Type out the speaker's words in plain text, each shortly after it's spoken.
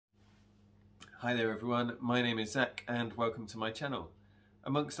Hi there everyone, my name is Zach and welcome to my channel.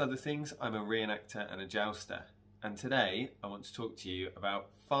 Amongst other things, I'm a reenactor and a jouster, and today I want to talk to you about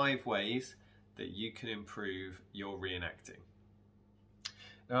 5 ways that you can improve your reenacting.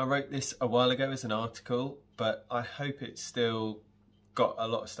 Now, I wrote this a while ago as an article, but I hope it's still got a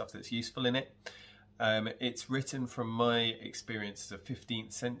lot of stuff that's useful in it. It's written from my experience as a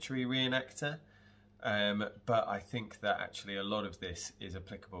 15th century reenactor. But I think that actually a lot of this is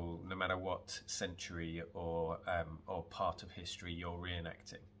applicable no matter what century or part of history you're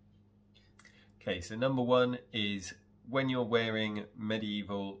reenacting. Okay, so number 1 is when you're wearing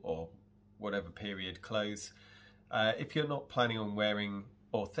medieval or whatever period clothes, if you're not planning on wearing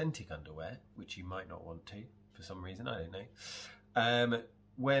authentic underwear, which you might not want to for some reason, I don't know,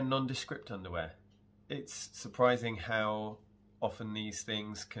 wear nondescript underwear. It's surprising how often these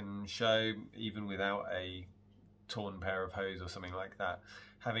things can show even without a torn pair of hose or something like that.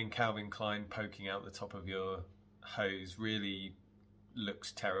 Having Calvin Klein poking out the top of your hose really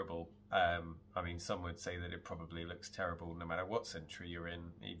looks terrible. I mean, some would say that it probably looks terrible no matter what century you're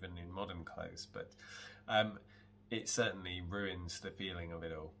in, even in modern clothes, but it certainly ruins the feeling of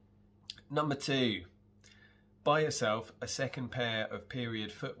it all. Number 2, buy yourself a second pair of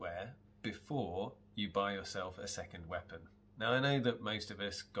period footwear before you buy yourself a second weapon. Now, I know that most of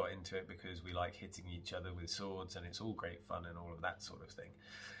us got into it because we like hitting each other with swords and it's all great fun and all of that sort of thing.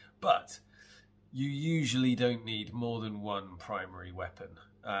 But you usually don't need more than one primary weapon.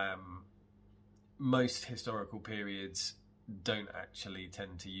 Most historical periods don't actually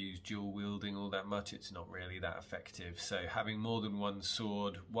tend to use dual wielding all that much. It's not really that effective. So having more than one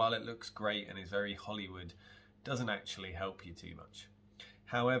sword, while it looks great and is very Hollywood, doesn't actually help you too much.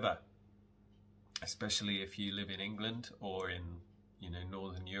 However, especially if you live in England or in,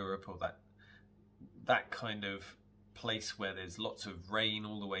 Northern Europe or that kind of place where there's lots of rain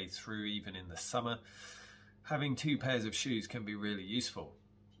all the way through, even in the summer, having 2 pairs of shoes can be really useful.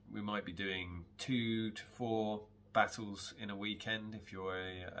 We might be doing 2 to 4 battles in a weekend if you're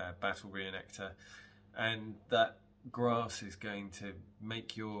a battle reenactor, and that grass is going to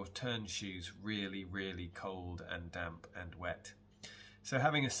make your turn shoes really, really cold and damp and wet. So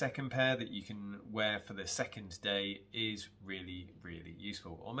having a second pair that you can wear for the second day is really, really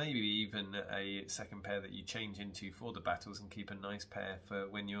useful. Or maybe even a second pair that you change into for the battles and keep a nice pair for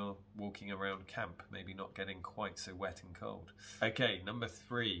when you're walking around camp, maybe not getting quite so wet and cold. Okay, number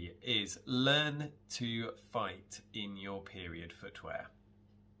 3 is learn to fight in your period footwear.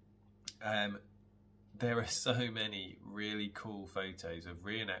 There are so many really cool photos of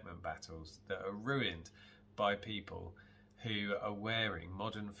reenactment battles that are ruined by people who are wearing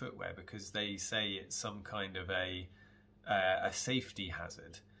modern footwear because they say it's some kind of a safety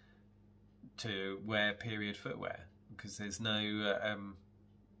hazard to wear period footwear because there's no,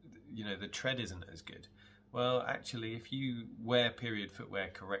 the tread isn't as good. Well, actually, if you wear period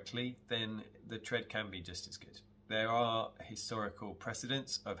footwear correctly, then the tread can be just as good. There are historical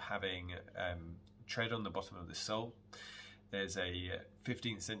precedents of having tread on the bottom of the sole. There's a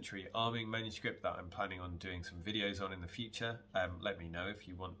 15th century arming manuscript that I'm planning on doing some videos on in the future. Let me know if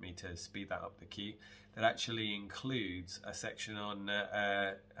you want me to speed that up the queue. That actually includes a section on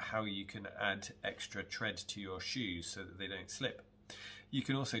how you can add extra tread to your shoes so that they don't slip. You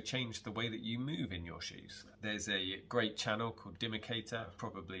can also change the way that you move in your shoes. There's a great channel called Re-enacting,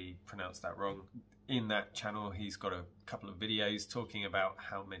 probably pronounced that wrong. In that channel, he's got a couple of videos talking about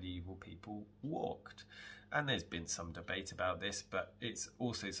how medieval people walked. And there's been some debate about this, but it's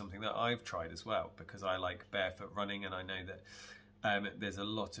also something that I've tried as well because I like barefoot running, and I know that there's a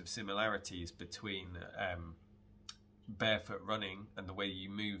lot of similarities between barefoot running and the way you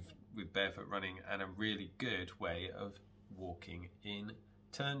move with barefoot running and a really good way of walking in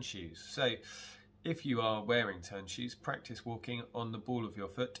turn shoes. So if you are wearing turn shoes, practice walking on the ball of your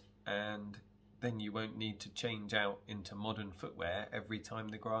foot, and then you won't need to change out into modern footwear every time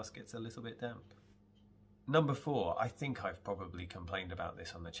the grass gets a little bit damp. Number 4, I think I've probably complained about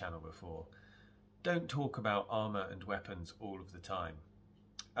this on the channel before. Don't talk about armour and weapons all of the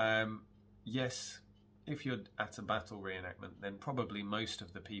time. Yes, if you're at a battle reenactment, then probably most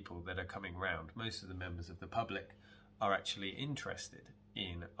of the people that are coming round, most of the members of the public, are actually interested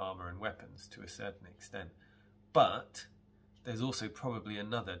in armour and weapons to a certain extent. But there's also probably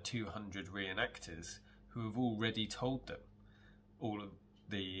another 200 reenactors who have already told them all of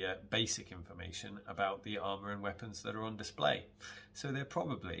the basic information about the armour and weapons that are on display. So they're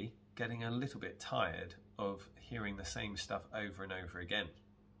probably getting a little bit tired of hearing the same stuff over and over again.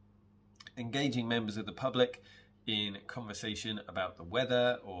 Engaging members of the public in conversation about the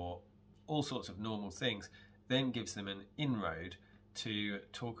weather or all sorts of normal things then gives them an inroad to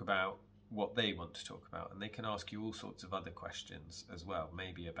talk about what they want to talk about, and they can ask you all sorts of other questions as well,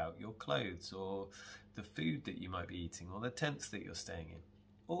 maybe about your clothes or the food that you might be eating or the tents that you're staying in,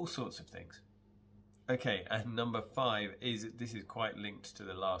 all sorts of things. Okay, and number 5 is, this is quite linked to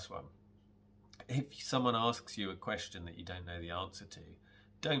the last one. If someone asks you a question that you don't know the answer to,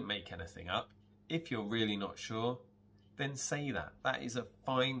 don't make anything up. If you're really not sure, then say that. That is a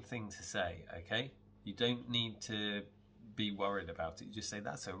fine thing to say, okay? You don't need to be worried about it. You just say,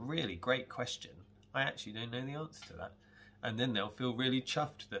 that's a really great question. I actually don't know the answer to that. And then they'll feel really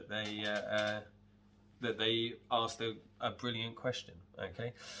chuffed that they asked a brilliant question,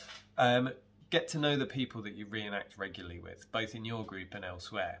 okay? Get to know the people that you reenact regularly with, both in your group and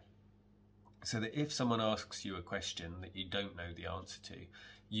elsewhere, so that if someone asks you a question that you don't know the answer to,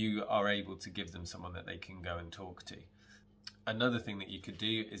 you are able to give them someone that they can go and talk to. Another thing that you could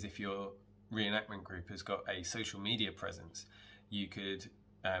do is, if your reenactment group has got a social media presence, you could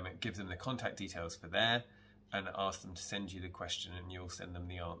give them the contact details for there and ask them to send you the question, and you'll send them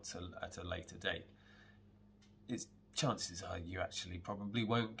the answer at a later date. Chances are you actually probably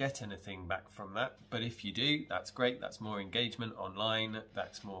won't get anything back from that, but if you do, that's great. That's more engagement online.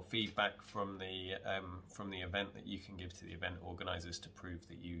 That's more feedback from the event that you can give to the event organisers to prove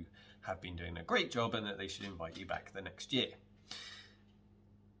that you have been doing a great job and that they should invite you back the next year.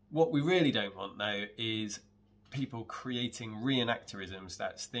 What we really don't want, though, is people creating reenactorisms.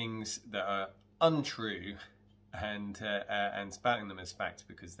 That's things that are untrue and spouting them as fact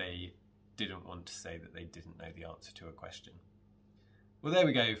because they didn't want to say that they didn't know the answer to a question. Well, there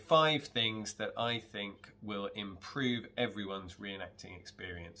we go. 5 things that I think will improve everyone's reenacting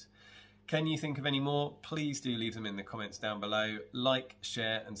experience. Can you think of any more? Please do leave them in the comments down below. Like,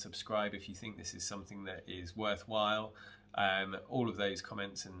 share and subscribe if you think this is something that is worthwhile. All of those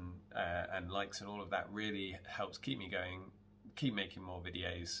comments and likes and all of that really helps keep me going, keep making more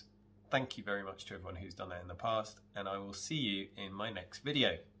videos. Thank you very much to everyone who's done that in the past, and I will see you in my next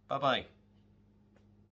video. Bye bye.